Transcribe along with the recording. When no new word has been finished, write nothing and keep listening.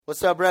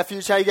What's up,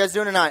 Refuge? How you guys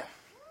doing tonight?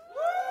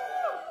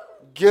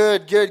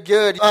 Good.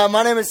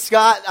 My name is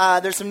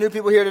Scott. There's some new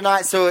people here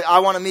tonight, so I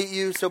want to meet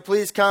you. So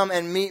please come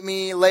and meet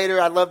me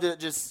later. I'd love to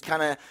just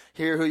kind of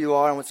hear who you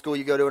are and what school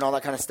you go to and all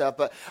that kind of stuff.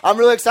 But I'm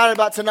really excited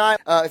about tonight.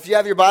 If you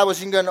have your Bibles,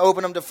 you can go and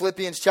open them to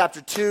Philippians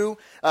chapter 2.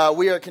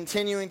 We are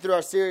continuing through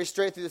our series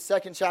straight through the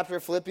second chapter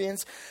of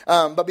Philippians.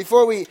 But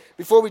before we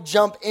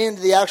jump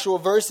into the actual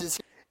verses,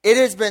 it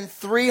has been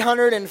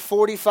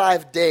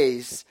 345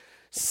 days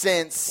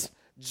since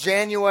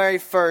January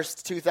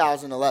 1st,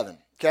 2011,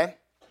 okay?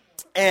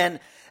 And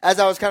as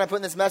I was kind of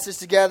putting this message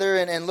together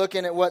and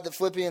looking at what the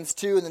Philippians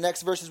 2 and the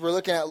next verses we're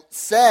looking at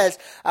says,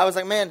 I was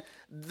like, man,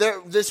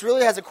 this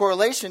really has a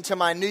correlation to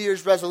my New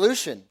Year's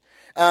resolution.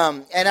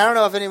 And I don't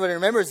know if anybody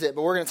remembers it,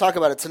 but we're going to talk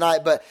about it tonight.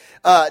 But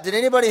did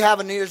anybody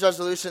have a New Year's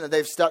resolution that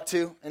they've stuck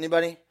to?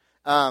 Anybody?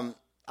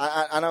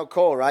 I know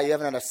Cole, right? You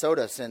haven't had a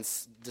soda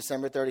since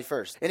December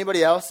 31st.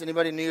 Anybody else?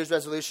 Anybody New Year's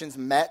resolutions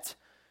met?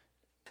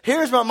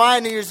 Here's what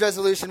my New Year's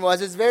resolution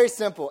was. It's very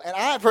simple, and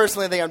I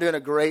personally think I'm doing a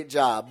great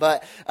job.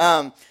 But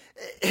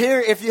here,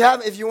 if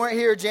you weren't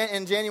here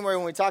in January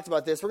when we talked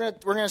about this, we're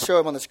gonna show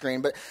up on the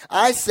screen. But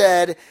I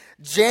said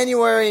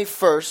January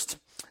 1st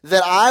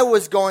that I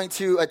was going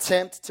to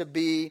attempt to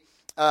be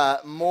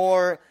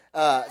more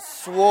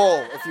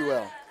swole, if you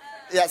will.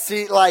 Yeah.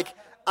 See,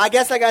 I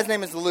guess that guy's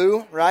name is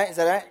Lou, right? Is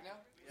that right?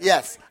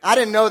 Yes. I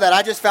didn't know that.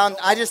 I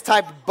just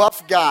typed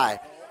buff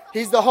guy.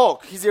 He's the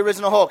Hulk. He's the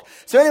original Hulk.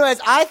 So anyways,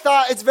 I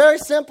thought it's very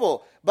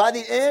simple. By the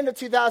end of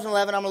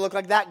 2011, I'm going to look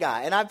like that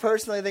guy. And I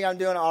personally think I'm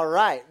doing all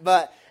right.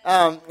 But,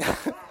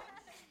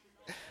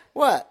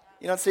 what?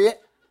 You don't see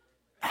it?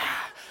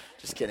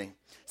 Just kidding.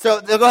 So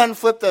they'll go ahead and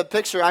flip the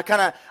picture. I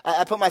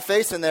put my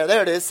face in there.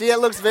 There it is. See, it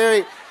looks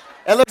very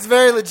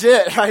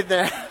legit right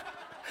there.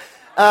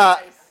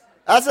 That's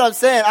what I'm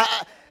saying.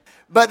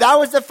 But that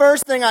was the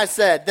first thing I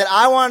said, that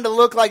I wanted to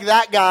look like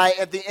that guy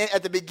at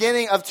the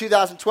beginning of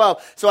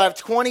 2012. So I have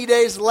 20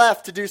 days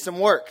left to do some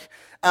work.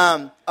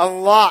 A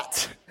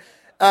lot.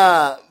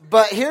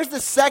 But here's the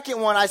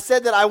second one. I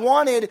said that I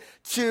wanted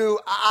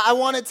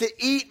to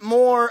eat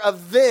more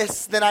of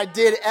this than I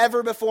did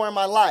ever before in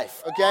my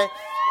life, okay?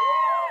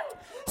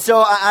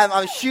 So I'm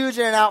a huge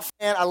In-N-Out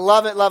fan. I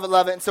love it.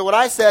 And so what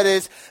I said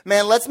is,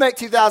 man, let's make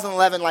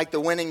 2011 like the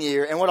winning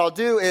year. And what I'll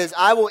do is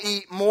I will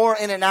eat more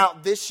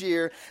In-N-Out this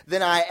year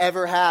than I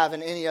ever have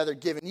in any other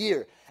given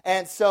year.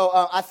 And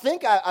so I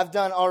think I've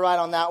done all right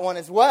on that one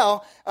as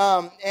well.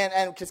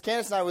 And because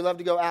Candace and I, we love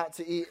to go out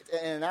to eat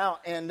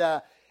In-N-Out. And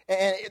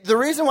the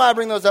reason why I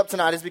bring those up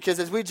tonight is because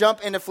as we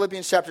jump into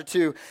Philippians chapter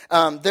 2,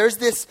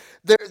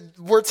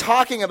 we're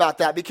talking about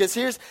that because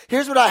here's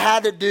what I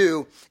had to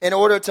do in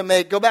order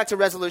to go back to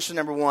resolution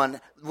number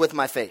 1 with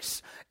my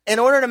face. In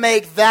order to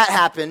make that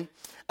happen,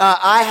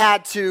 I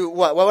had to,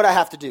 what would I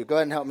have to do? Go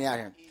ahead and help me out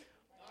here.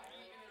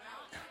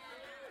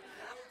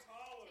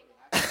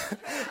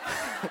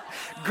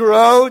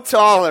 Grow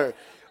taller.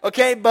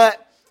 Okay,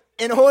 but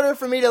in order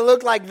for me to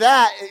look like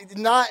that,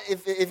 not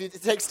if you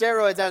take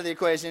steroids out of the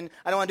equation,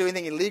 I don't want to do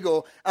anything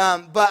illegal,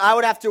 but I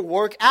would have to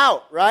work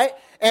out, right?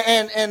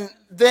 And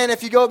then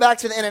if you go back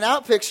to the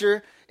In-N-Out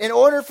picture, in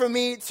order for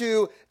me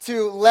to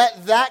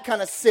let that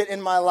kind of sit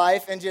in my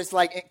life and just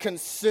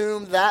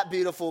consume that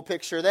beautiful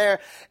picture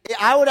there,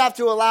 I would have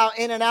to allow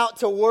In-N-Out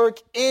to work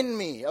in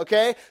me,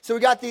 okay? So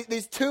we got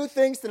these two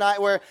things tonight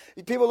where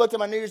people looked at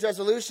my New Year's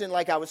resolution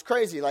like I was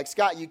crazy. Like,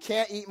 Scott, you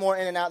can't eat more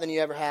In-N-Out than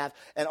you ever have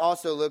and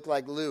also look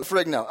like Lou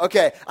Ferrigno.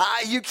 Okay,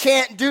 you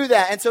can't do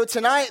that. And so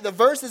tonight, the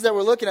verses that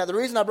we're looking at, the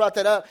reason I brought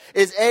that up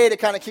is A, to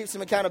kind of keep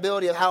some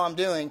accountability of how I'm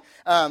doing,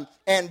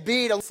 and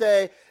B, to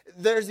say,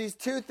 there's these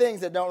two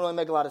things that don't really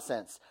make a lot of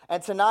sense.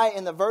 And tonight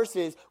in the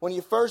verses, when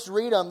you first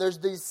read them, there's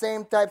these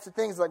same types of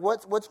things. Like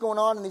what's going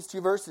on in these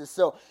two verses?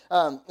 So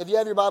if you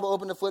have your Bible,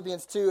 open to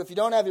Philippians 2. If you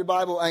don't have your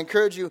Bible, I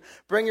encourage you,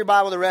 bring your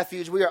Bible to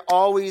Refuge. We are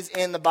always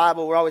in the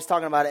Bible. We're always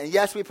talking about it. And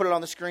yes, we put it on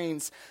the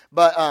screens,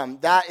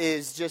 but that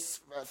is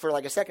just for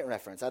like a second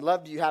reference. I'd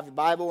love you have your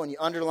Bible and you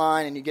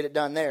underline and you get it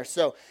done there.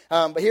 So,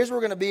 but here's where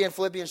we're going to be in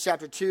Philippians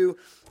chapter 2.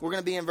 We're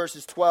going to be in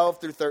verses 12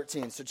 through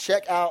 13. So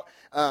check out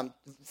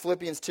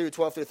Philippians 2,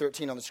 12 through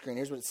 13 on the screen.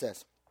 Here's what it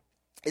says.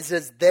 It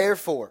says,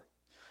 therefore,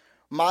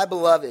 my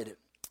beloved,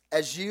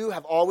 as you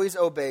have always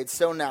obeyed,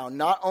 so now,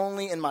 not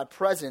only in my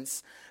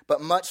presence, but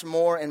much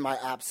more in my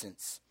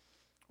absence.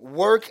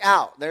 Work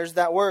out. There's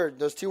that word,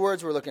 those two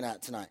words we're looking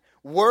at tonight.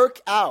 Work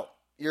out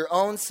your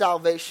own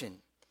salvation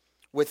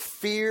with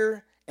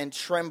fear and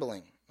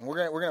trembling. And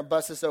we're going to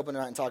bust this open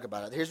tonight and talk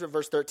about it. Here's what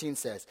verse 13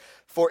 says.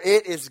 For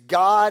it is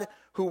God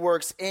who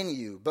works in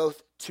you,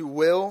 both to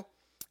will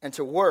and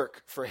to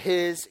work for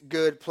his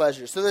good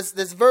pleasure. So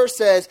this verse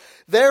says,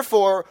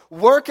 therefore,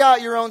 work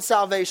out your own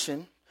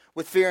salvation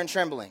with fear and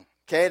trembling.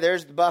 Okay,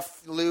 there's the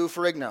buff Lou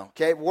Ferrigno.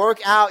 Okay, work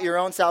out your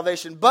own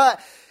salvation. But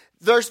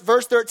verse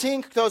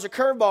 13 throws a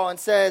curveball and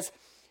says,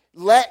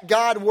 let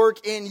God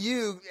work in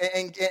you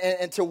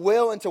and to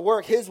will and to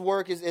work. His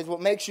work is what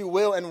makes you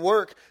will and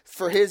work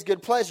for his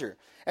good pleasure.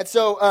 And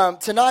so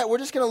tonight we're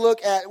just going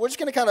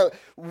to kind of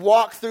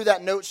walk through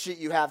that note sheet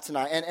you have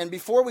tonight. And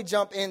before we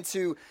jump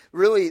into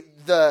really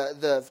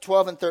the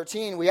 12 and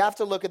 13, we have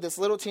to look at this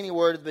little teeny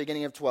word at the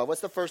beginning of 12.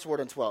 What's the first word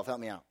in 12? Help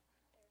me out.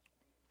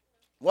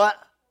 What?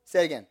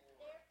 Say it again.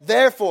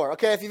 Therefore.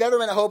 Okay, if you've ever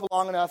been at Hope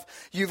long enough,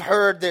 you've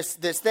heard this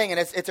thing, and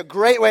it's a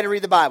great way to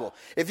read the Bible.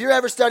 If you're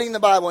ever studying the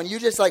Bible and you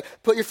just like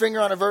put your finger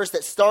on a verse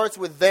that starts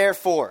with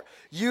therefore,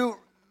 you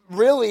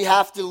really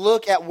have to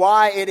look at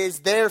why it is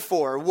there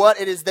for, what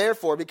it is there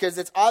for, because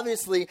it's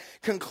obviously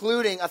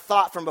concluding a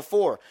thought from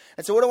before.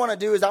 And so what I want to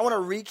do is I want to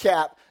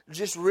recap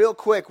just real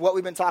quick what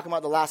we've been talking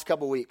about the last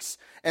couple weeks.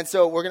 And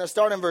so we're going to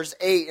start in verse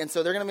 8, and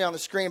so they're going to be on the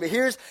screen. But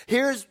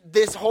here's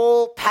this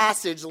whole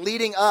passage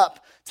leading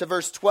up to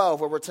verse 12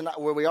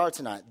 where we are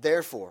tonight.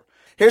 Therefore,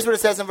 here's what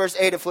it says in verse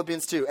 8 of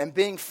Philippians 2. And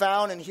being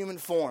found in human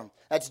form,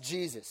 that's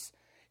Jesus,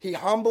 he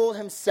humbled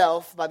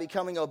himself by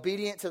becoming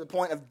obedient to the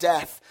point of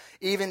death,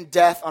 even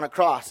death on a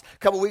cross. A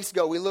couple weeks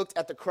ago, we looked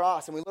at the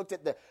cross, and we looked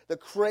at the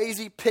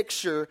crazy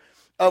picture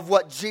of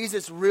what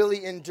Jesus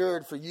really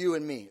endured for you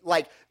and me.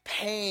 Like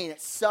pain,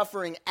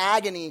 suffering,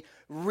 agony,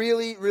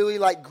 really, really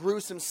like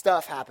gruesome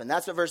stuff happened.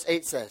 That's what verse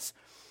 8 says.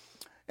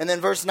 And then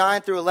verse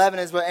 9 through 11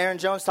 is what Aaron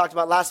Jones talked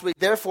about last week.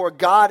 Therefore,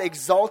 God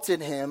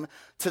exalted him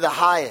to the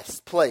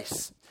highest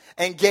place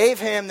and gave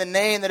him the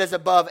name that is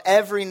above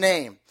every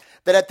name,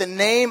 that at the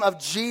name of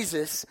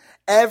Jesus,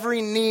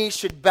 every knee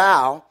should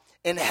bow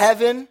in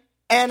heaven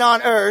and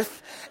on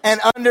earth and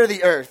under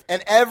the earth,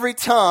 and every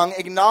tongue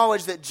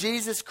acknowledge that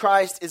Jesus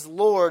Christ is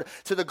Lord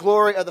to the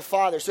glory of the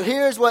Father. So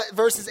here's what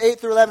verses 8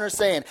 through 11 are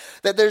saying,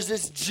 that there's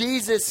this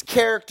Jesus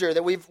character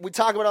that we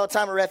talk about all the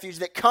time at Refuge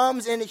that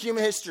comes into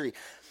human history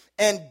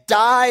and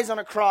dies on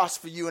a cross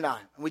for you and I.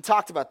 And we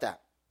talked about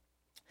that.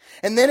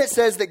 And then it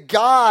says that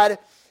God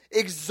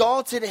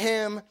exalted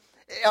him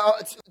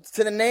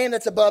to the name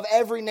that's above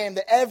every name,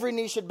 that every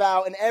knee should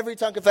bow and every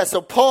tongue confess.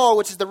 So Paul,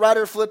 which is the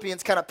writer of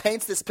Philippians, kind of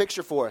paints this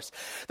picture for us,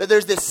 that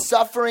there's this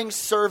suffering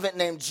servant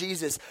named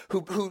Jesus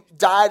who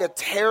died a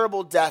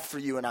terrible death for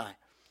you and I.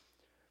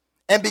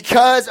 And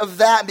because of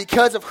that,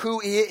 because of who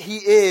he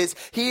is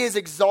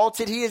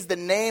exalted. He is the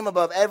name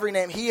above every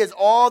name. He is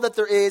all that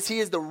there is. He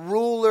is the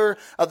ruler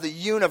of the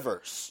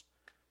universe.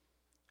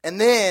 And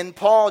then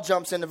Paul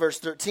jumps into verse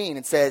 13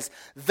 and says,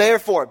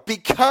 therefore,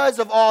 because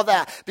of all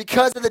that,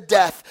 because of the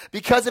death,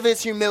 because of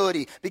his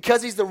humility,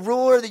 because he's the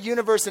ruler of the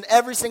universe and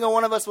every single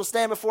one of us will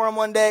stand before him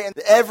one day and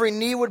every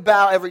knee would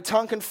bow, every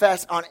tongue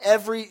confess, on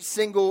every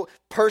single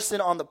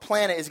person on the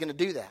planet is going to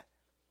do that.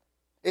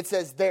 It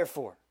says,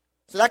 therefore.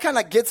 So that kind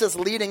of gets us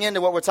leading into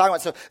what we're talking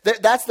about. So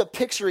that's the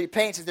picture he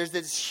paints. Is there's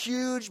this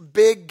huge,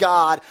 big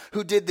God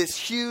who did this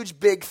huge,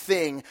 big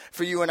thing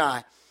for you and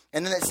I.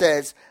 And then it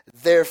says,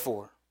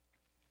 therefore,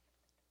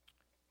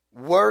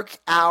 work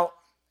out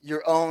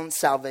your own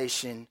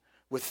salvation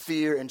with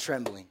fear and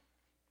trembling.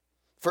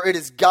 For it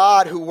is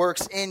God who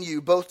works in you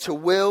both to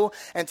will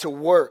and to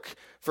work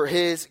for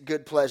his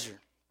good pleasure.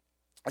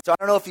 And so I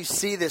don't know if you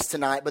see this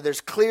tonight, but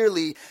there's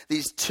clearly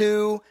these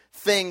two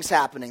things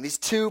happening. These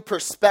two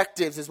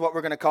perspectives is what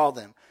we're going to call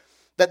them.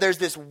 That there's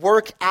this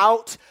work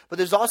out, but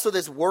there's also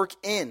this work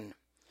in.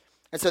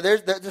 And so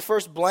there's the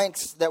first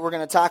blanks that we're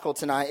going to tackle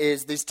tonight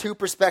is these two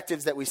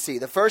perspectives that we see.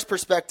 The first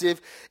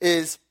perspective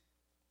is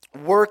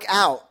work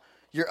out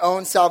your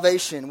own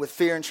salvation with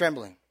fear and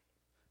trembling.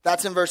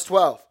 That's in verse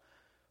 12.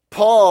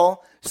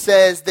 Paul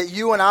says that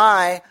you and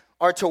I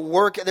are to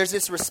work. There's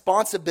this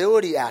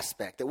responsibility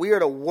aspect that we are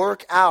to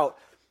work out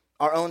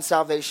our own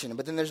salvation.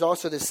 But then there's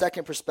also this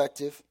second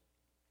perspective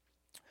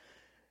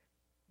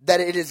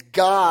that it is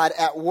God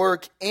at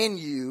work in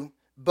you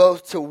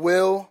both to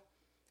will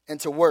and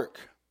to work.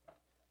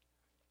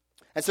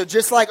 And so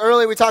just like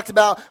earlier we talked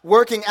about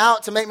working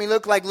out to make me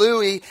look like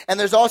Louis, and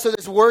there's also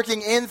this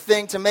working in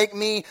thing to make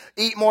me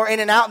eat more In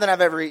and Out than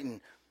I've ever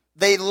eaten.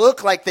 They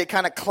look like they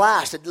kind of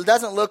clash. It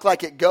doesn't look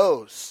like it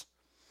goes.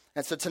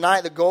 And so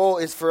tonight the goal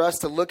is for us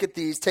to look at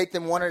these, take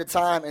them one at a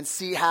time, and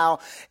see how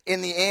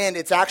in the end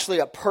it's actually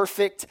a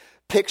perfect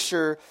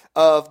picture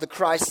of the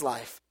Christ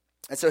life.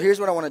 And so here's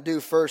what I want to do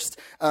first.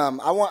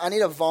 I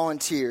need a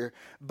volunteer,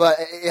 but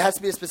it has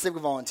to be a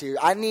specific volunteer.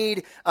 I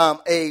need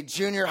a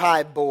junior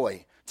high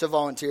boy to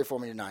volunteer for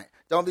me tonight.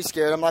 Don't be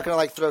scared. I'm not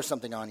going to throw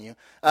something on you.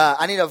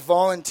 I need a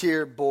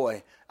volunteer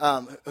boy.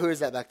 Who is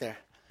that back there?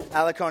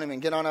 Alec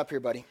Honeyman. Get on up here,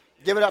 buddy.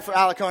 Give it up for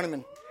Alec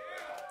Honeyman.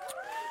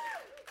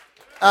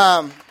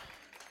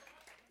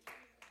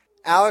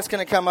 Alec's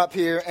going to come up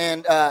here,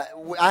 and I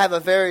have a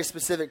very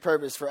specific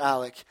purpose for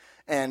Alec,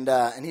 and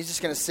he's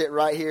just going to sit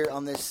right here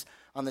on this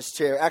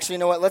chair. Actually, you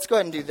know what? Let's go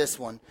ahead and do this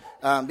one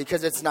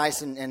because it's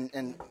nice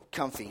and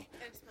comfy.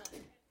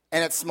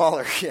 And it's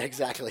smaller. Yeah,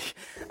 exactly.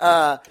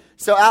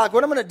 So, Alec,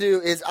 what I'm going to do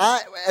is,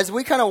 as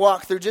we kind of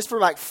walk through, just for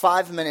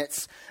 5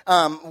 minutes,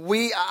 I'm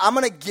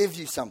going to give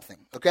you something,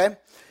 okay?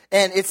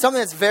 And it's something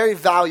that's very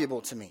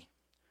valuable to me.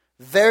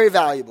 Very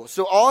valuable.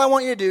 So all I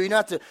want you to do, you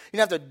don't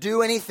have to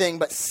do anything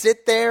but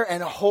sit there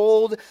and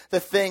hold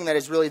the thing that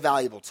is really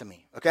valuable to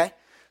me, okay?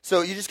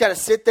 So you just got to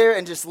sit there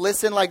and just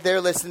listen like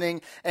they're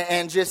listening,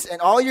 and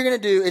all you're going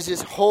to do is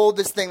just hold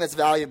this thing that's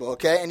valuable,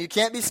 okay? And you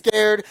can't be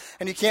scared,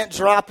 and you can't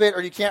drop it,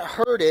 or you can't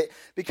hurt it,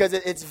 because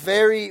it's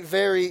very,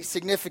 very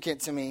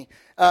significant to me.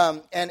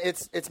 And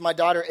it's my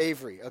daughter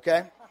Avery,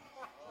 okay?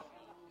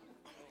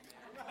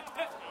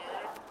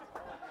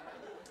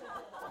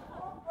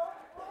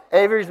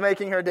 Avery's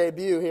making her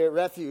debut here at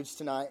Refuge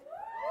tonight.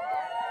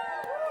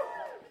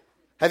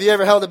 Have you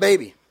ever held a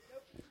baby?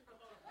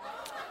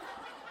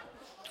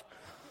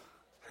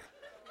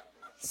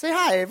 Say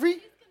hi, Avery.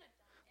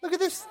 Look at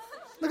this.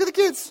 Look at the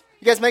kids.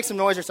 You guys make some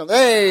noise or something.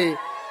 Hey.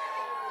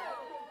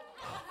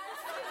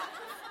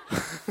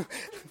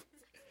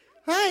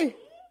 Hi.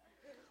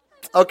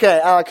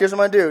 Okay, Alec, here's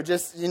what I'm going to do.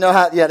 Just, you know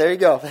how, yeah, there you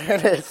go. There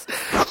it is.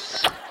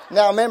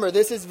 Now, remember,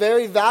 this is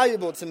very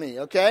valuable to me,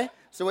 okay?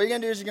 So what you're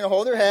going to do is you're going to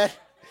hold her head.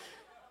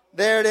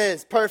 There it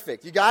is.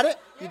 Perfect. You got it?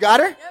 You got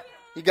her?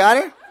 You got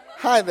her?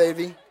 Hi,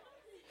 baby.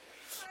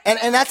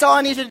 And that's all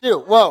I need you to do.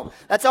 Whoa.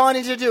 That's all I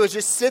need you to do is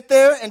just sit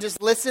there and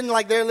just listen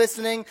like they're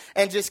listening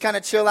and just kind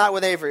of chill out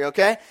with Avery,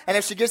 okay? And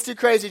if she gets too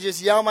crazy,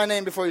 just yell my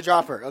name before you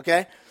drop her,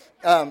 okay?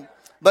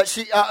 But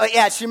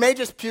she may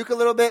just puke a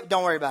little bit.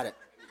 Don't worry about it.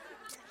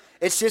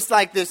 It's just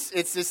like this.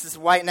 It's just this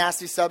white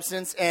nasty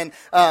substance, and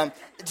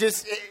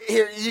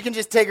here you can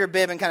just take her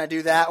bib and kind of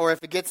do that. Or if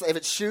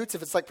it shoots,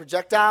 if it's like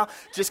projectile,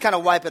 just kind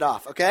of wipe it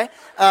off. Okay,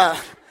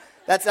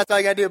 that's all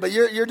you gotta do. But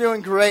you're doing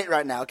great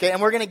right now. Okay,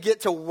 and we're gonna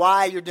get to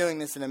why you're doing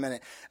this in a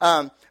minute.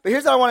 But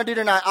here's what I want to do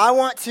tonight. I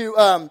want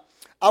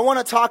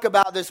to talk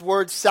about this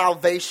word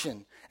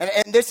salvation.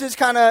 And this is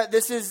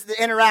the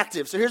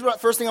interactive. So here's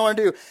what first thing I want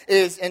to do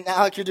is, and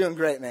Alec, you're doing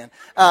great, man.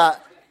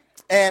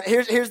 And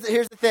here's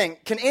the thing.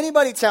 Can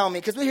anybody tell me,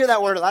 because we hear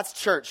that word, that's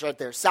church right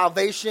there.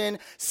 Salvation,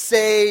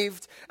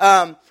 saved.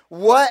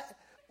 What?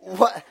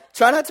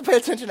 Try not to pay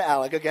attention to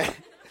Alec, okay?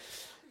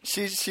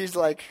 She's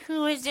like,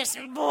 who is this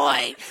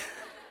boy?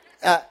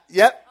 Yep.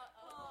 You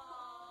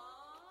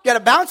got to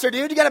bounce her,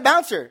 dude. You got to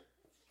bounce her.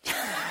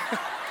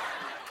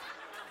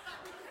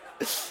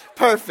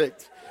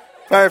 Perfect.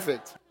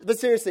 But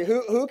seriously,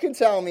 who can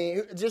tell me,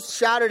 just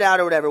shout it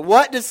out or whatever,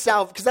 what does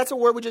because that's a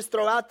word we just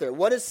throw out there.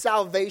 What does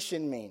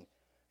salvation mean?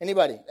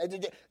 Anybody?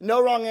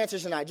 No wrong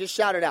answers tonight. Just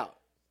shout it out.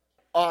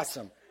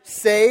 Awesome.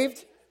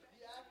 Saved?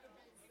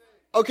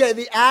 Okay,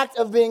 the act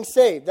of being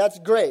saved. That's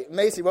great.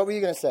 Macy, what were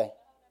you going to say?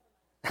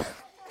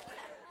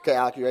 Okay,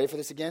 Alec, you ready for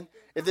this again?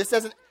 If this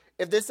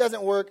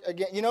doesn't work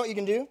again, you know what you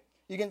can do?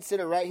 You can sit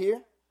her right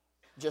here,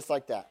 just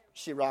like that.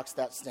 She rocks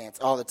that stance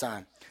all the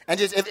time. And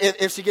just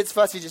if she gets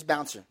fussy, just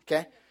bounce her,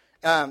 okay?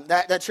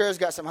 That chair's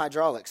got some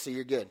hydraulics, so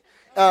you're good.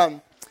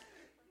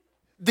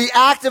 The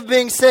act of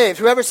being saved.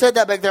 Whoever said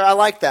that back there, I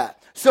like that.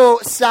 So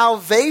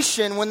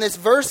salvation, when this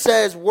verse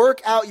says, work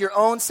out your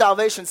own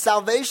salvation,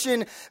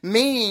 salvation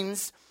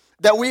means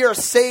that we are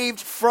saved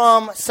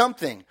from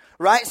something,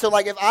 right? So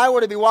like if I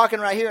were to be walking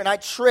right here and I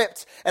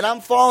tripped and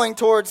I'm falling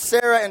towards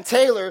Sarah and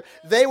Taylor,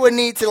 they would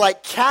need to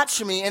like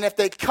catch me. And if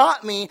they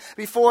caught me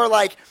before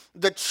like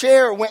the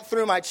chair went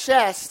through my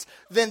chest,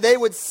 then they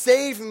would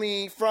save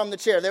me from the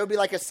chair. There would be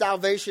like a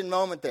salvation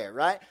moment there,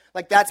 right?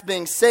 Like that's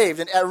being saved.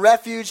 And at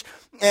Refuge,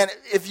 and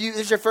if this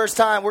is your first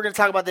time, we're going to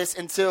talk about this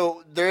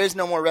until there is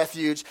no more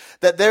Refuge,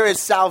 that there is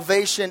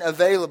salvation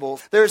available.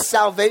 There is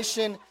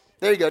salvation.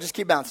 There you go. Just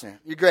keep bouncing.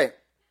 You're great.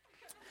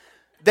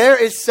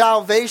 There is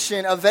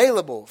salvation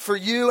available for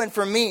you and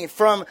for me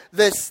from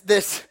this.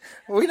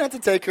 We don't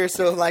have to take her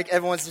so like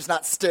everyone's just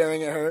not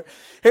staring at her.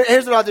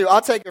 Here's what I'll do.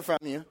 I'll take her from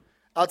you.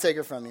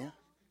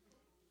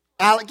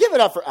 Alec, give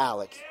it up for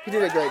Alec. He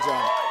did a great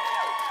job.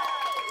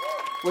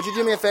 Would you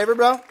do me a favor,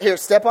 bro? Here,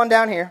 step on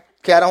down here.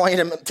 Okay, I don't want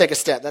you to take a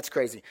step. That's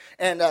crazy.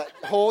 And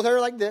hold her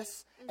like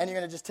this, and you're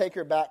going to just take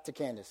her back to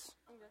Candace.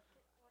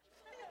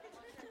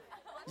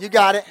 You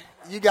got it.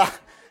 You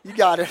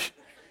got it.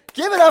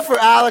 Give it up for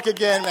Alec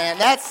again, man.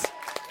 That's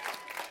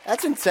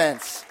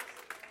intense.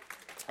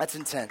 That's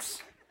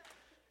intense.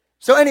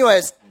 So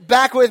anyways,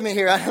 back with me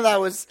here. I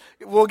know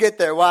we'll get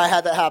there, why I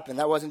had that happen.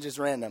 That wasn't just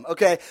random.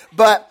 Okay,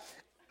 but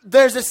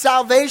there's a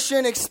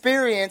salvation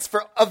experience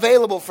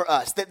available for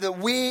us. That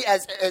we,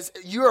 as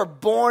you are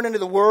born into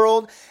the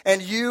world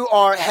and you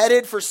are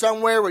headed for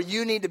somewhere where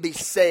you need to be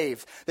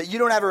saved. That you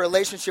don't have a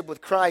relationship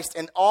with Christ.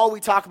 And all we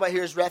talk about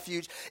here as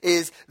Refuge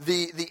is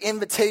the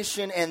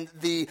invitation and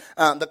the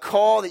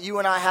call that you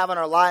and I have in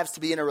our lives to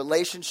be in a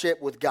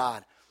relationship with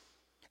God.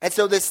 And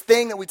so this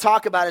thing that we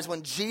talk about is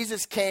when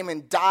Jesus came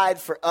and died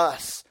for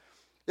us.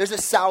 There's a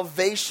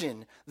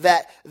salvation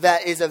that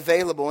is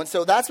available. And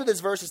so that's what this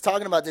verse is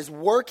talking about, is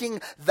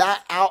working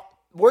that out,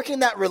 working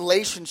that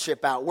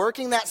relationship out,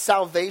 working that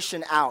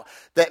salvation out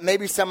that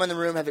maybe some in the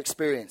room have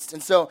experienced.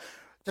 And so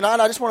tonight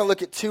I just want to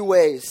look at two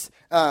ways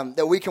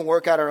that we can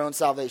work out our own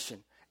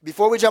salvation.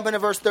 Before we jump into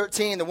verse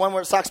 13, the one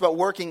where it talks about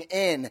working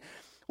in,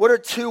 what are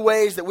two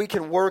ways that we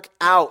can work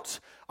out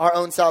our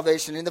own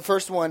salvation? And the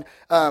first one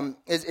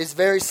is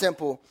very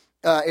simple.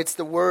 It's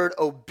the word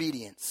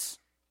obedience.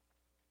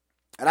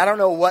 And I don't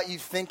know what you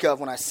think of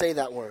when I say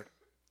that word.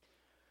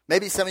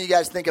 Maybe some of you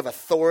guys think of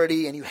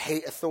authority and you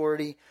hate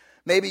authority.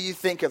 Maybe you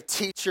think of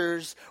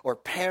teachers or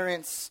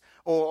parents,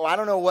 or I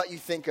don't know what you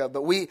think of,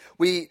 but we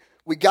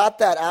got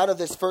that out of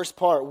this first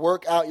part,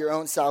 work out your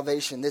own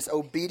salvation, this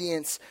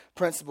obedience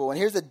principle. And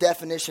here's the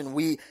definition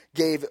we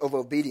gave of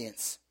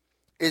obedience.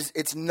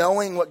 It's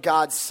knowing what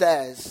God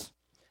says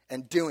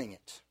and doing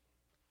it.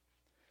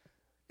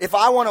 If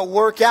I want to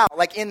work out,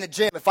 like in the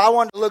gym, if I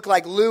wanted to look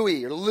like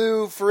Louis or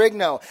Lou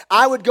Ferrigno,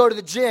 I would go to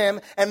the gym,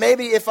 and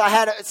maybe if I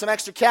had some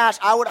extra cash,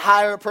 I would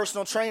hire a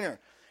personal trainer.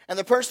 And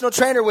the personal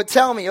trainer would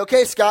tell me,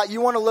 okay, Scott, you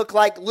want to look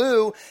like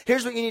Lou,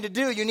 here's what you need to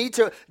do. You need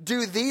to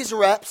do these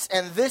reps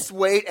and this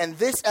weight and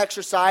this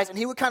exercise. And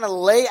he would kind of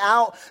lay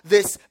out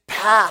this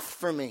path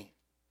for me.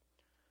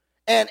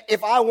 And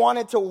if I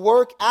wanted to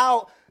work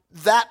out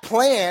that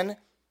plan,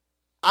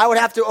 I would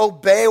have to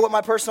obey what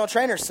my personal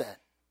trainer said.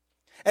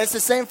 And it's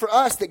the same for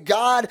us, that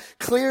God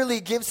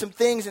clearly gives some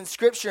things in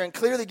Scripture and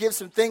clearly gives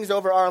some things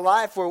over our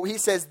life where he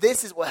says,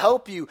 this will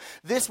help you,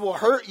 this will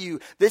hurt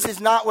you, this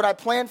is not what I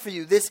planned for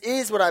you, this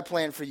is what I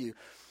planned for you.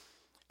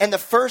 And the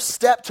first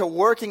step to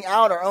working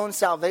out our own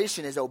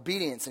salvation is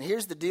obedience. And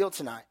here's the deal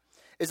tonight,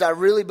 is I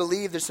really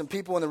believe there's some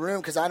people in the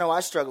room, because I know I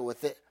struggle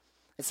with it.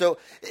 And so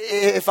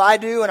if I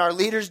do and our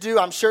leaders do,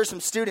 I'm sure some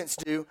students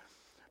do,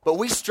 but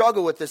we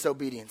struggle with this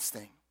obedience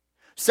thing.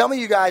 Some of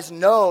you guys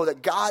know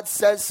that God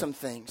says some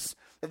things.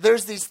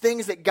 There's these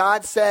things that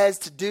God says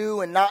to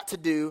do and not to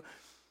do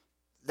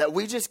that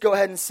we just go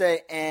ahead and say,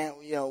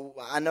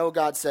 I know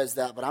God says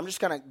that, but I'm just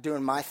kind of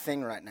doing my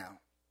thing right now.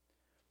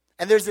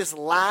 And there's this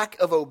lack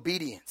of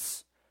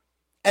obedience.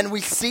 And we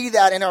see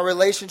that in our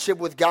relationship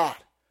with God.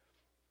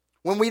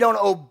 When we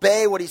don't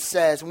obey what he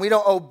says, when we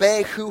don't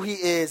obey who he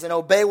is and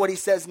obey what he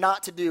says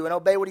not to do and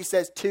obey what he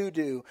says to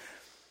do,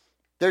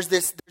 there's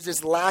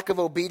this lack of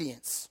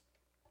obedience.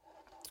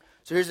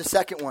 So here's the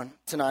second one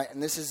tonight,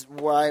 and this is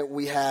why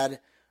we had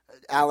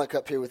Alec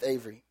up here with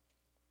Avery.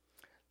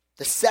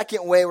 The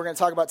second way we're going to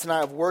talk about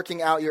tonight of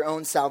working out your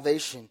own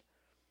salvation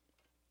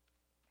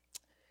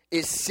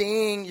is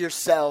seeing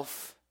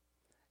yourself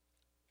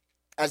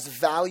as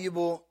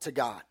valuable to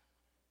God.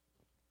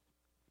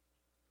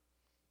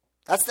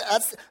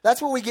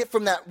 That's what we get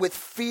from that with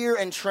fear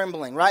and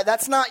trembling, right?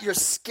 That's not you're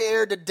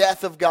scared to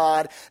death of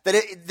God,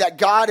 that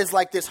God is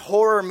like this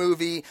horror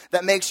movie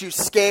that makes you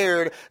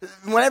scared.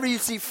 Whenever you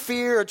see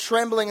fear or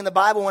trembling in the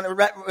Bible, when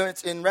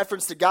it's in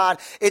reference to God,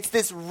 it's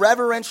this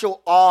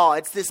reverential awe.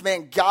 It's this,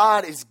 man,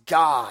 God is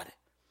God.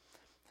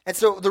 And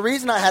so the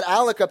reason I had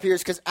Alec up here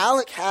is because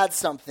Alec had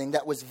something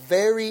that was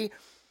very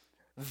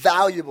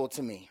valuable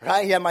to me,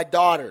 right? He had my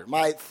daughter,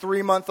 my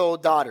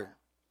 3-month-old daughter.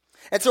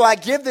 And so I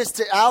give this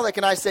to Alec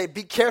and I say,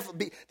 be careful.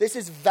 This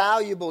is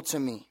valuable to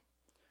me.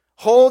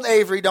 Hold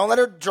Avery. Don't let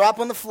her drop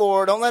on the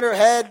floor. Don't let her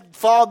head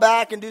fall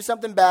back and do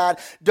something bad.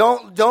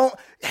 Don't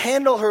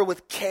handle her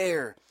with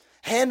care.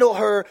 Handle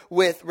her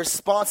with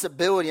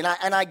responsibility. And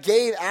I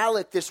gave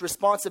Alec this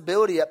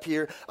responsibility up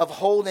here of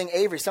holding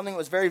Avery, something that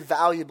was very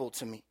valuable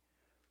to me.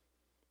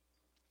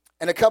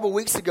 And a couple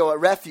weeks ago at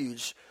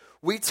Refuge,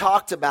 we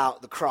talked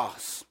about the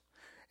cross.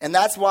 And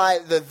that's why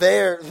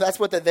that's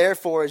what the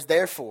therefore is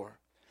there for.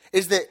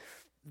 Is that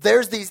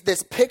there's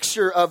this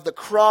picture of the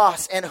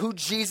cross and who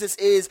Jesus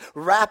is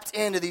wrapped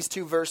into these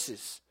two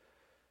verses.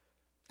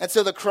 And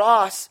so the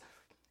cross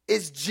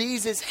is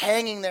Jesus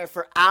hanging there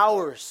for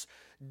hours,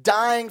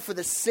 dying for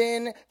the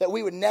sin that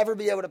we would never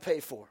be able to pay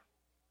for.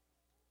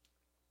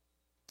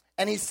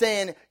 And he's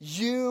saying,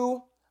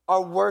 you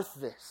are worth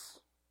this.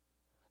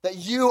 That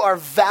you are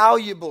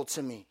valuable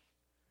to me.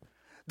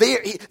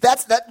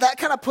 That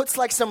kind of puts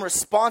like some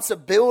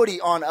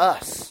responsibility on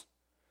us.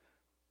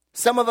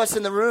 Some of us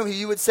in the room,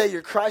 you would say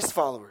you're Christ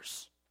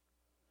followers.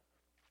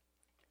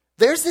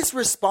 There's this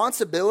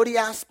responsibility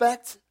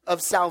aspect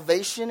of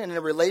salvation and a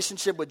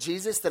relationship with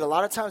Jesus that a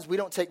lot of times we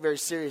don't take very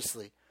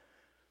seriously.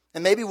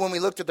 And maybe when we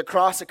looked at the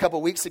cross a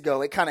couple weeks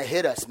ago, it kind of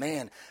hit us.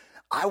 Man,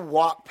 I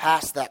walked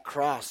past that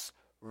cross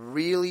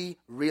really,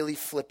 really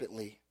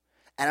flippantly.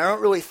 And I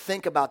don't really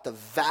think about the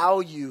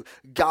value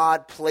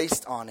God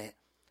placed on it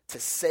to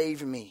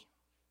save me.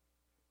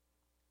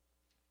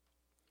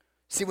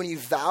 See, when you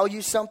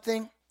value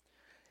something,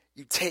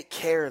 you take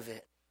care of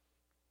it.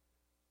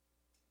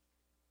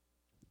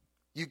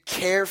 You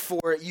care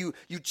for it. You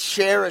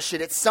cherish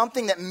it. It's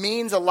something that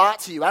means a lot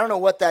to you. I don't know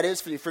what that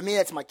is for you. For me,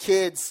 it's my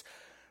kids.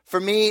 For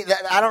me,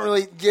 that I don't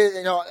really get,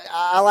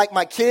 I like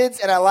my kids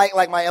and I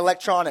like my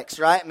electronics,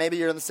 right? Maybe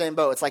you're in the same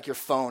boat. It's like your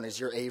phone is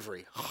your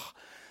Avery.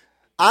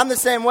 I'm the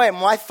same way.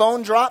 When my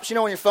phone drops,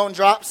 when your phone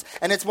drops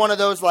and it's one of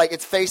those, like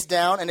it's face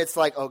down and it's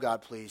like, oh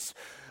God, please.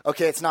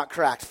 Okay, it's not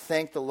cracked.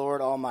 Thank the Lord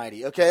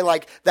Almighty. Okay,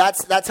 like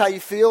that's how you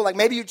feel. Like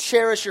maybe you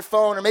cherish your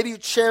phone, or maybe you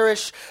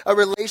cherish a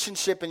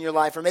relationship in your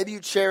life, or maybe you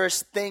cherish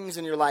things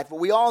in your life. But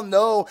we all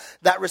know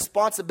that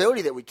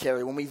responsibility that we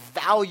carry when we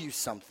value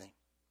something.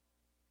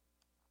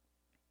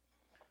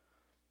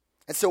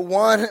 And so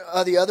one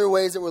of the other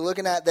ways that we're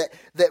looking at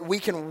that we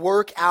can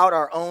work out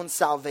our own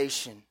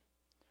salvation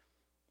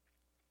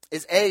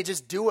is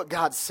just do what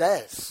God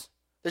says.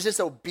 There's this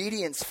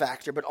obedience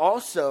factor, but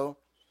also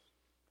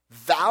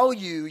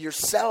value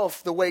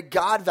yourself the way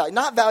God values.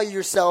 Not value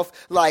yourself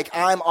like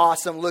I'm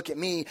awesome, look at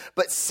me,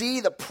 but see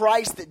the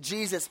price that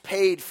Jesus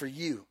paid for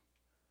you.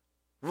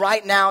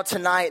 Right now,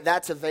 tonight,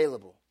 that's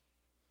available.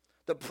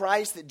 The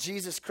price that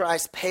Jesus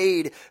Christ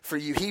paid for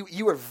you.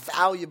 You are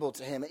valuable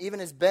to him. Even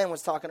as Ben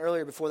was talking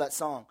earlier before that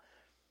song,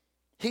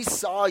 he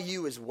saw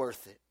you as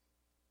worth it.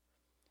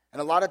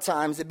 And a lot of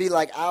times it'd be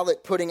like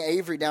Alec putting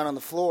Avery down on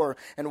the floor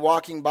and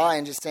walking by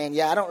and just saying,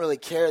 yeah, I don't really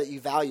care that you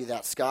value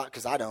that, Scott,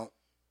 because I don't.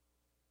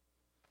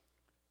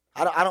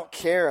 I don't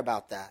care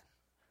about that.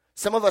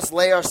 Some of us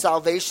lay our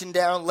salvation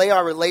down, lay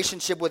our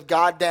relationship with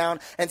God down,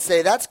 and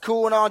say, that's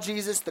cool and all,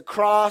 Jesus, the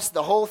cross,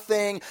 the whole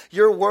thing,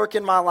 your work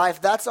in my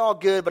life, that's all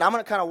good, but I'm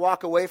going to kind of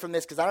walk away from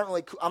this because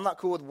I'm not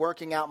cool with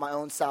working out my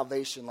own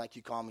salvation like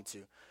you call me to.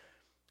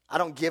 I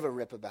don't give a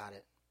rip about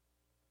it.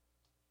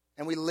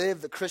 And we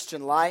live the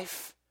Christian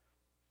life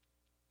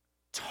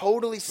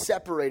totally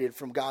separated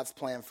from God's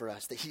plan for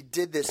us, that he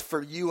did this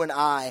for you and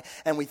I,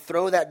 and we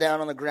throw that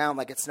down on the ground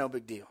like it's no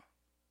big deal.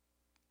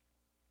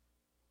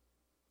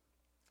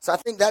 So I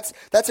think that's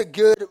a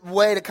good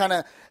way to kind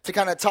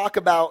of talk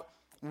about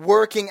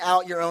working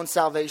out your own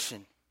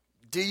salvation.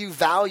 Do you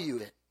value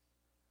it?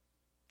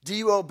 Do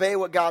you obey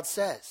what God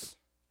says?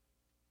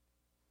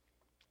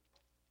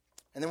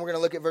 And then we're going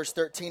to look at verse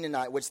 13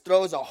 tonight, which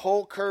throws a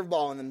whole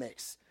curveball in the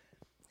mix.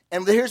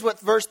 And here's what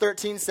verse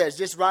 13 says,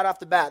 just right off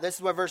the bat. This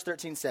is what verse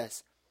 13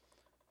 says.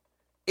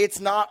 It's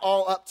not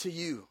all up to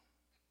you.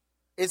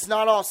 It's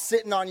not all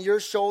sitting on your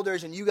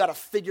shoulders and you got to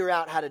figure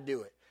out how to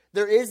do it.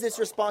 There is this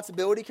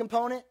responsibility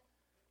component,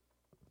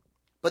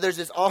 but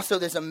there's also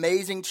this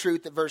amazing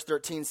truth that verse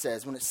 13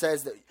 says when it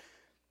says that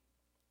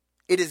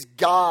it is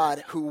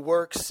God who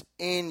works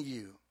in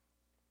you,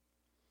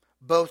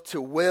 both to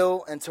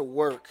will and to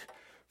work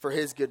for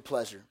his good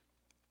pleasure.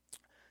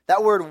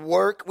 That word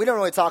work, we don't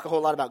really talk a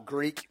whole lot about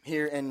Greek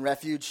here in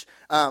Refuge,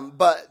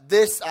 but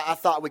this I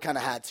thought we kind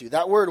of had to.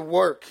 That word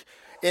work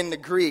in the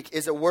Greek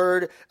is a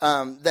word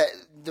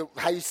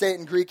how you say it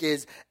in Greek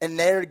is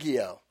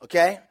energio,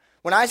 okay?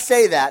 When I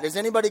say that, does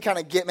anybody kind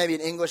of get maybe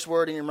an English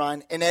word in your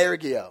mind?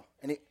 Energio.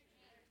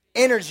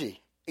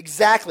 Energy.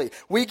 Exactly.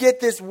 We get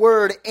this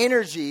word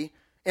energy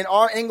in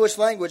our English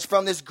language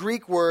from this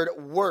Greek word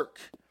work.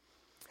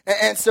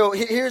 And so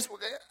here's,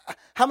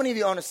 how many of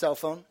you own a cell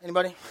phone?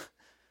 Anybody?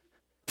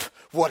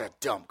 What a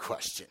dumb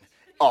question.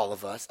 All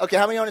of us. Okay,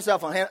 how many own a cell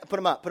phone? Put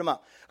them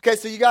up. Okay,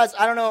 so you guys,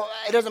 I don't know,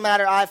 it doesn't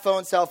matter,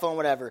 iPhone, cell phone,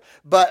 whatever.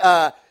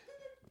 But,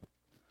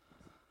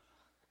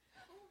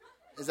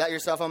 is that your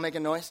cell phone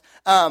making noise?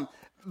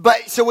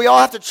 But so we all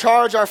have to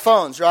charge our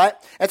phones, right?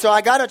 And so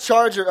I got a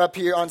charger up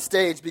here on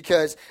stage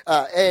because,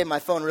 A, my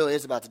phone really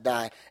is about to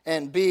die.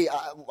 And B,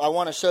 I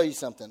want to show you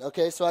something.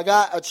 Okay, so I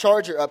got a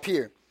charger up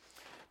here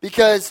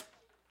because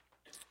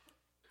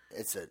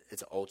it's an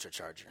ultra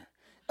charger.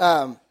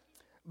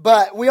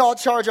 But we all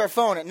charge our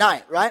phone at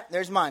night, right?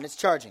 There's mine. It's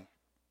charging.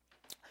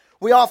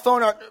 We all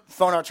phone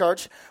our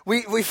charge.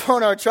 We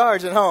phone our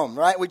charge at home,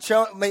 right? We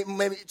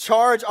maybe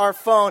charge our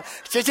phone.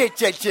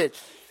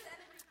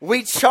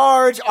 We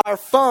charge our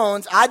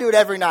phones. I do it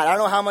every night. I don't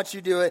know how much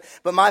you do it,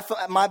 but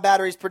my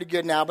battery's pretty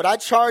good now. But I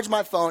charge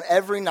my phone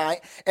every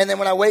night, and then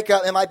when I wake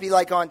up, it might be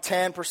like on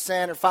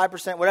 10% or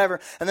 5%, whatever.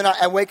 And then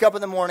I wake up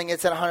in the morning,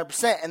 it's at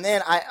 100%. And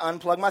then I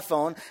unplug my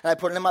phone, and I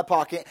put it in my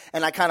pocket,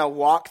 and I kind of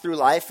walk through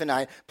life, and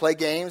I play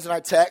games, and I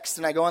text,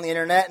 and I go on the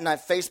internet, and I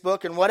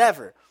Facebook, and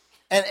whatever.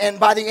 And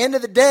by the end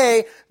of the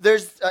day,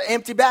 there's an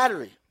empty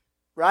battery,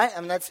 right?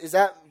 I mean, is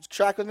that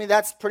track with me?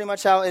 That's pretty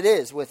much how it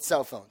is with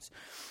cell phones.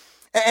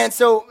 And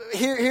so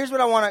here's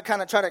what I want to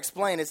kind of try to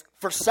explain is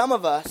for some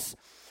of us,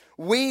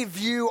 we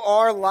view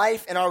our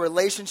life and our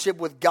relationship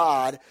with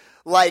God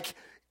like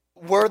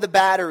we're the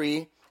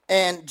battery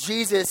and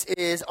Jesus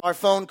is our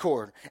phone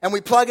cord. And we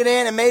plug it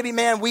in and maybe,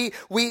 man, we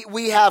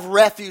have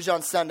refuge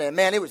on Sunday.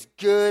 Man, it was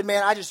good,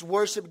 man. I just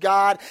worshiped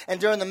God. And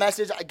during the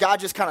message, God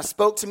just kind of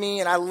spoke to me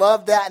and I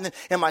loved that. And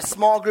in my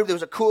small group, there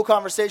was a cool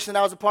conversation that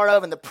I was a part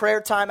of. And the prayer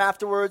time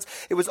afterwards,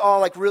 it was all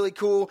like really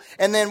cool.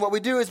 And then what we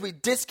do is we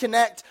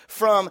disconnect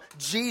from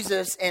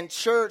Jesus and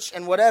church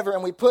and whatever.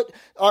 And we put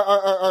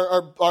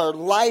our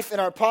life in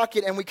our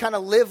pocket and we kind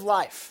of live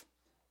life.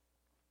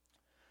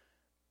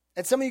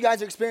 And some of you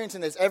guys are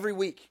experiencing this every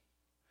week.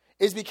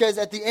 Is because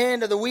at the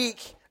end of the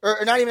week, or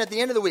not even at the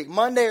end of the week,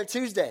 Monday or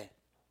Tuesday,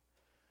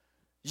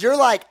 you're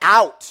like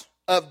out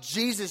of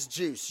Jesus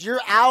juice.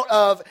 You're out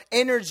of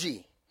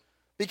energy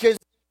because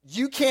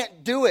you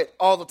can't do it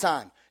all the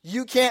time.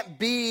 You can't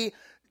be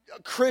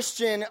a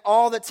Christian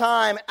all the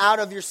time out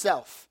of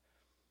yourself.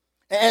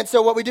 And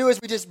so what we do is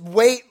we just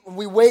wait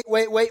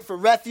for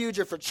refuge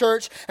or for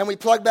church, and we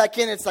plug back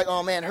in. It's like,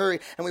 oh man, hurry.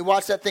 And we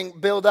watch that thing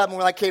build up, and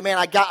we're like, hey man,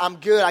 I'm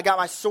good. I got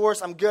my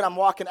source. I'm good. I'm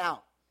walking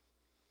out.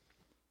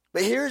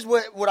 But here's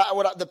what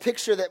the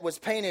picture that was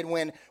painted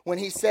when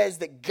he says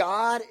that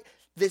God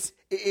is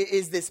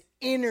this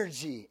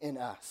energy in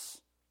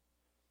us.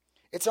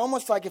 It's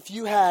almost like if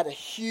you had a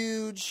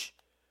huge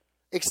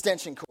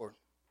extension cord.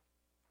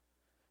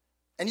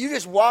 and you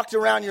just walked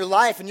around your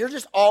life and you're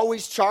just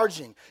always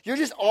charging. You're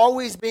just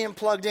always being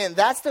plugged in.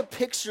 That's the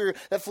picture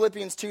that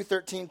Philippians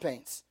 2:13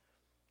 paints.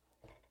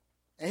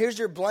 And here's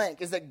your blank,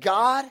 is that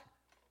God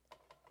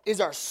is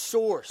our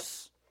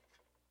source,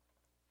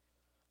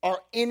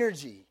 our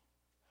energy,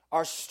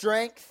 our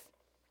strength,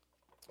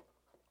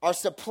 our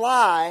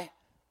supply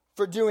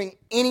for doing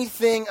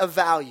anything of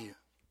value.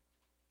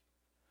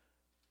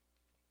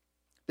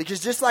 Because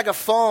just like a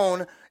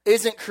phone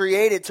isn't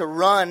created to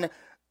run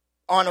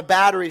on a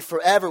battery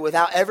forever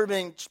without ever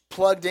being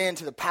plugged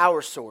into the power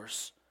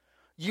source,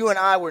 you and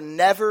I were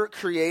never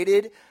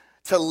created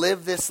to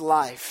live this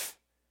life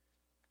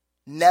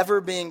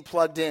never being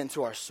plugged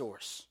into our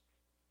source.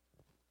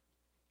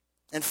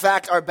 In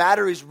fact, our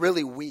battery's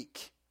really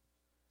weak.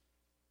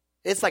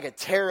 It's like a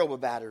terrible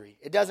battery.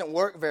 It doesn't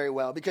work very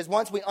well because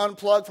once we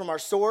unplug from our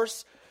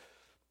source,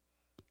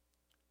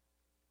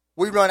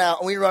 we run out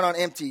and we run on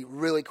empty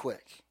really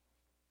quick.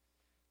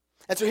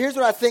 And so here's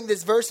what I think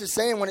this verse is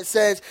saying when it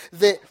says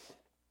that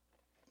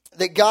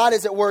God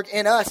is at work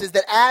in us, is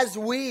that as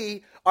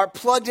we are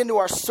plugged into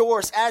our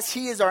source, as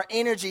He is our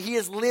energy, He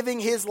is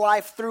living His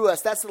life through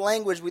us. That's the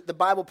language the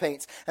Bible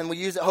paints, and we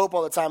use at Hope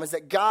all the time, is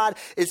that God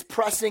is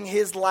pressing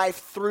His life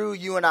through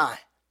you and I.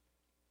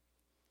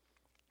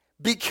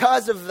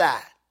 Because of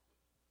that,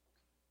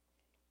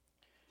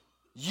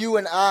 you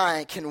and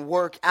I can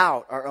work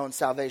out our own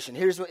salvation.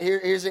 Here's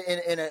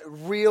in a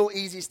real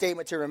easy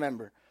statement to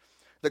remember.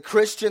 The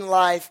Christian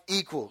life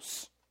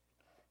equals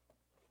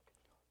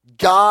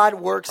God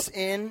works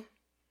in,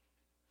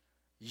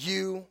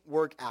 you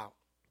work out.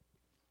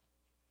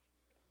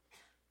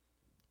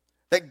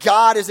 That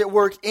God is at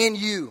work in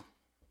you.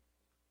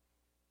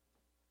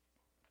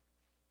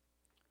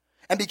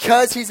 And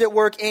because He's at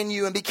work in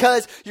you, and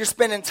because you're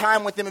spending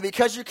time with Him, and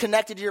because you're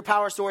connected to your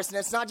power source, and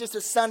it's not just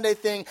a Sunday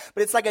thing,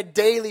 but it's like a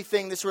daily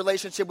thing, this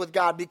relationship with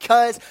God.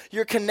 Because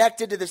you're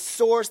connected to this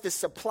source, this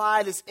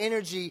supply, this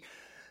energy,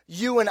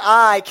 you and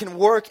I can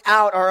work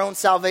out our own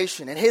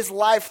salvation. And His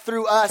life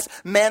through us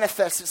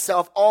manifests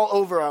itself all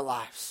over our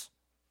lives.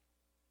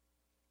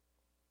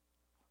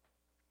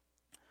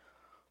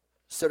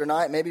 So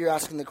tonight, maybe you're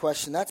asking the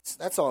question,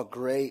 that's all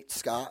great,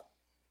 Scott.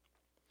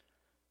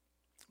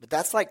 But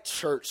that's like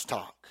church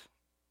talk.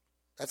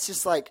 That's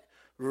just like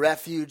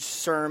refuge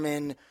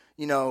sermon,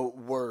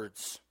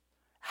 words.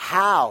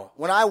 How?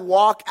 When I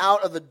walk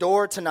out of the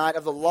door tonight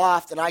of the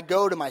loft and I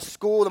go to my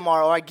school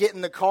tomorrow, or I get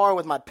in the car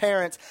with my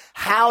parents,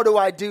 how do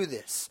I do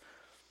this?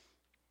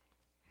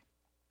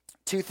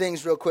 Two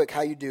things real quick,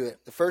 how you do it.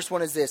 The first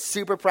one is this,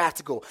 super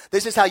practical.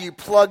 This is how you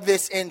plug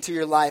this into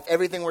your life,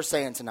 everything we're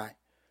saying tonight.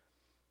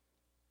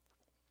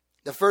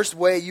 The first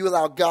way you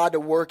allow God to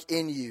work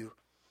in you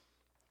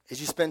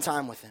is you spend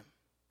time with Him.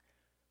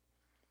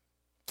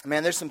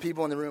 Man, there's some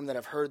people in the room that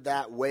have heard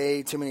that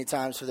way too many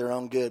times for their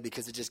own good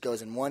because it just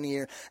goes in one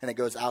ear and it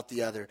goes out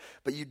the other.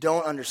 But you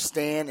don't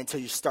understand until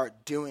you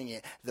start doing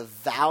it the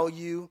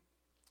value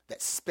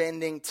that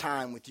spending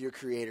time with your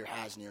Creator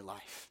has in your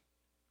life.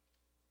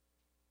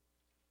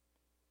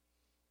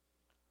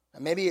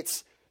 And maybe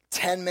it's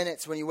 10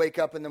 minutes when you wake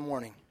up in the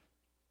morning.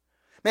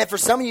 Man, for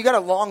some of you got a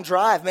long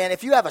drive, man.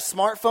 If you have a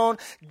smartphone,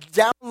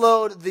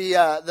 download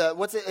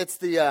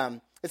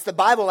it's the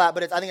Bible app,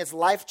 but I think it's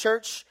Life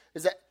Church.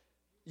 Is that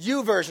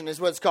YouVersion is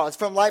what it's called. It's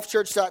from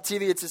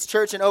lifechurch.tv. It's this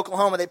church in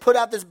Oklahoma. They put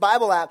out this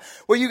Bible app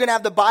where you can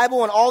have the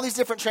Bible and all these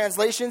different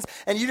translations,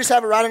 and you just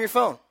have it right on your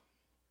phone.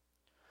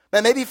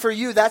 Man, maybe for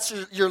you, that's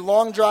your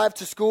long drive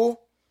to school.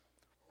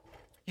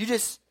 You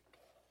just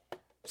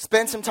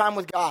spend some time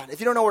with God. If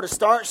you don't know where to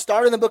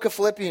start in the book of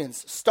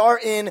Philippians.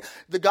 Start in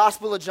the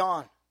Gospel of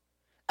John.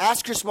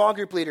 Ask your small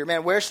group leader,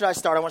 man, where should I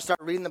start? I want to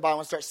start reading the Bible. I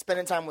want to start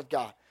spending time with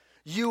God.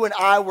 You and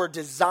I were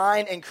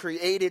designed and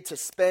created to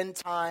spend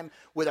time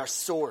with our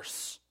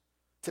source,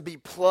 to be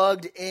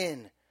plugged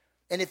in.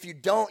 And if you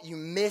don't, you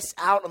miss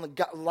out on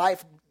the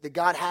life that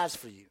God has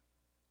for you.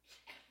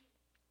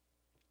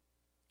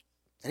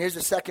 And here's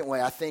the second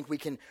way I think we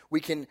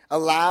can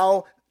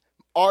allow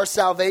our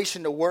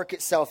salvation to work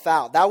itself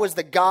out. That was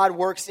the God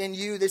works in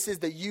you. This is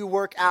the you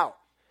work out.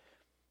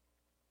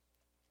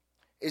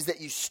 Is that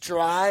you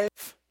strive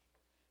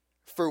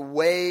for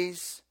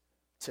ways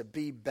to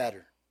be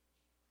better.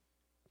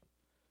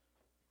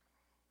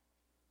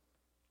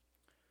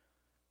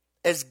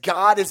 As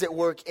God is at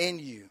work in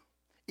you,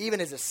 even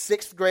as a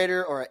 6th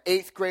grader or an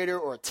 8th grader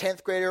or a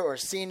 10th grader or a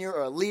senior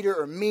or a leader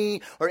or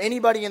me or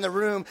anybody in the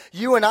room,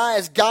 you and I,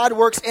 as God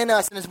works in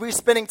us and as we're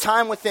spending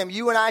time with Him,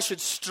 you and I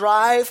should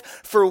strive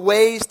for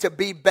ways to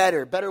be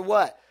better. Better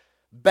what?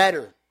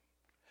 Better.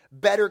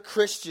 Better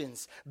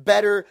Christians.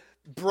 Better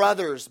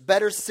brothers,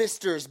 better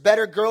sisters,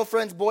 better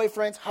girlfriends,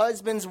 boyfriends,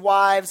 husbands,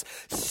 wives,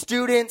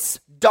 students,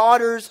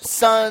 daughters,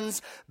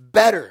 sons,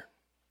 better.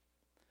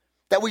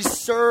 That we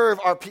serve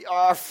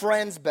our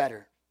friends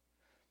better.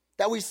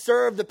 That we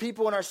serve the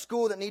people in our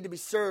school that need to be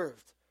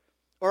served.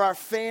 Or our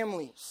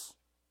families.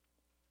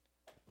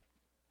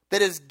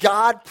 That as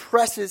God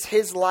presses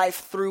His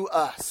life through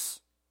us,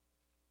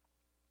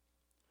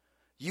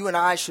 you and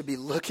I should be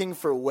looking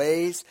for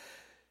ways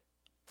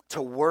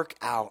to work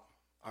out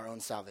our own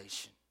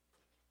salvation.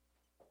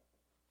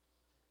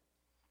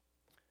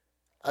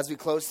 As we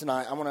close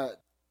tonight, I want to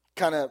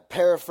kind of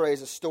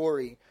paraphrase a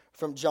story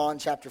from John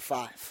chapter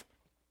 5.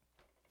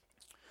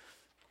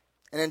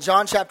 And in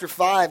John chapter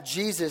 5,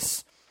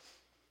 Jesus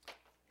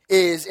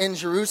is in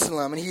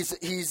Jerusalem, and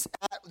he's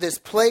at this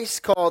place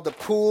called the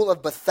Pool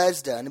of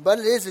Bethesda. And what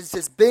it is, it's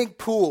this big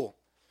pool.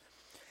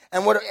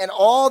 And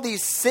all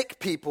these sick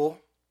people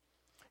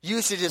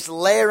used to just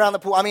lay around the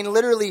pool. I mean,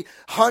 literally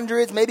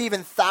hundreds, maybe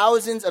even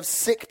thousands of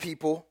sick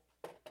people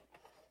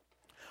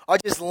are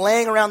just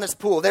laying around this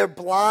pool. They're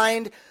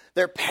blind,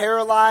 they're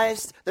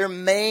paralyzed, they're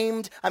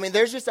maimed. I mean,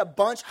 there's just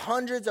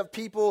hundreds of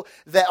people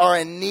that are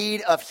in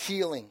need of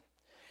healing.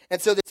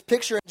 And so this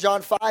picture in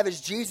John 5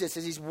 is Jesus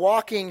as he's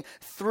walking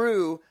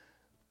through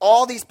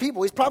all these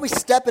people. He's probably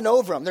stepping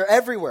over them. They're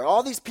everywhere.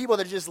 All these people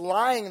that are just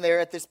lying there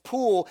at this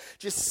pool,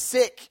 just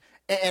sick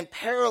and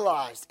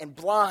paralyzed and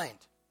blind.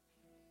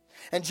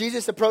 And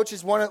Jesus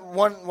approaches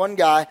one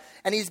guy,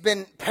 and he's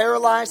been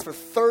paralyzed for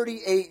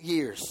 38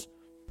 years.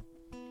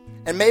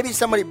 And maybe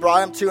somebody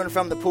brought him to and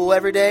from the pool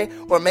every day,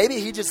 or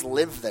maybe he just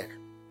lived there.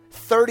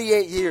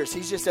 38 years,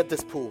 he's just at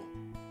this pool.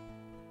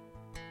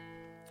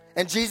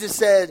 And Jesus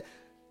said,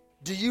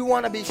 "Do you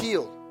want to be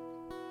healed?"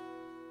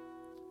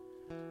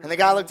 And the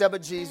guy looked up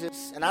at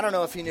Jesus, and I don't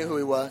know if he knew who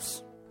he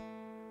was,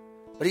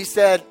 but he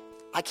said,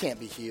 "I can't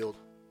be healed."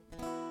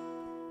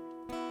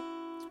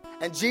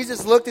 And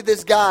Jesus looked at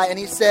this guy, and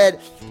he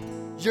said,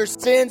 "Your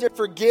sins are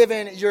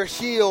forgiven, you're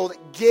healed,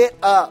 get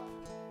up,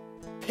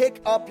 pick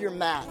up your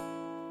mat,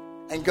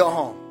 and go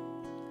home."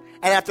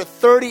 And after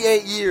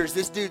 38 years,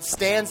 this dude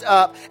stands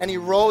up and he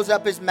rolls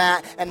up his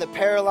mat, and the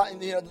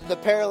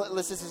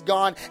paralysis is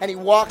gone, and he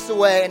walks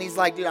away, and he's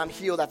like, "Dude, I'm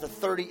healed after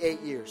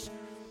 38 years."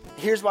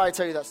 Here's why I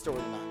tell you that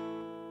story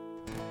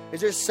tonight.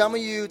 Is there some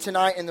of you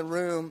tonight in the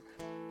room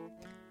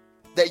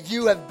that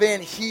you have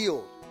been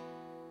healed?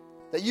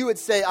 That you would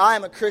say, "I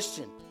am a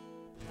Christian."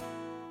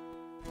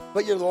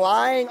 But you're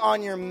lying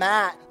on your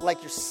mat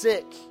like you're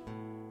sick.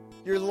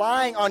 You're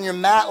lying on your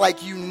mat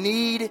like you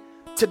need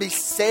to be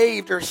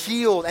saved or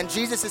healed. And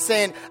Jesus is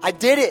saying, "I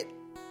did it.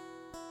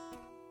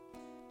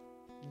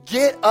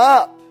 Get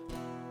up.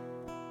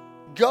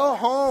 Go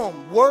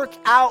home. Work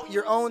out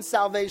your own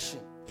salvation."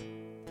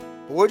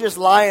 But we're just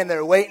lying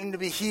there waiting to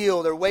be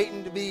healed or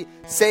waiting to be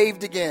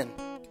saved again.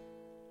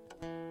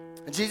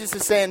 And Jesus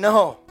is saying,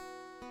 "No.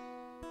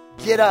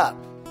 Get up."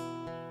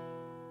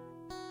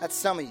 That's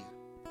some of you.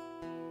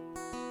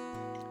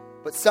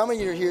 But some of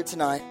you are here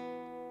tonight,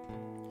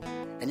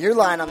 and you're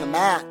lying on the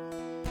mat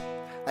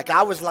like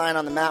I was lying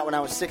on the mat when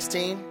I was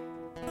 16,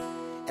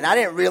 and I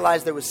didn't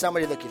realize there was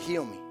somebody that could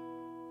heal me.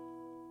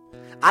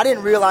 I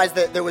didn't realize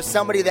that there was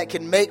somebody that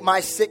could make my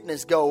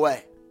sickness go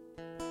away.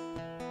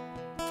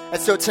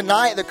 And so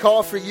tonight, the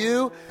call for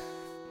you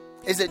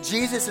is that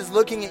Jesus is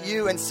looking at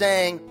you and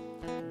saying,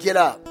 "Get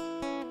up.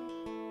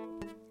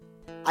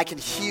 I can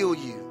heal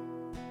you.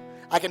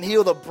 I can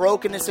heal the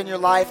brokenness in your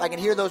life. I can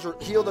heal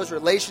those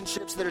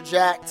relationships that are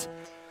jacked.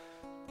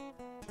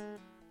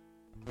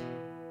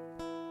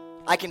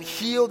 I can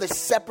heal the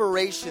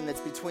separation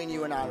that's between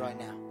you and I right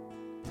now."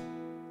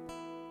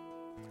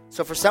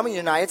 So for some of you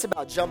tonight, it's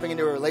about jumping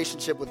into a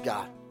relationship with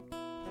God.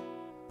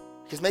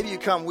 Because maybe you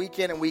come week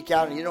in and week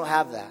out and you don't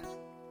have that.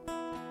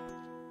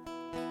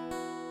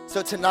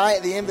 So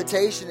tonight, the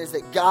invitation is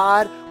that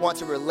God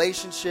wants a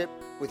relationship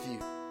with you.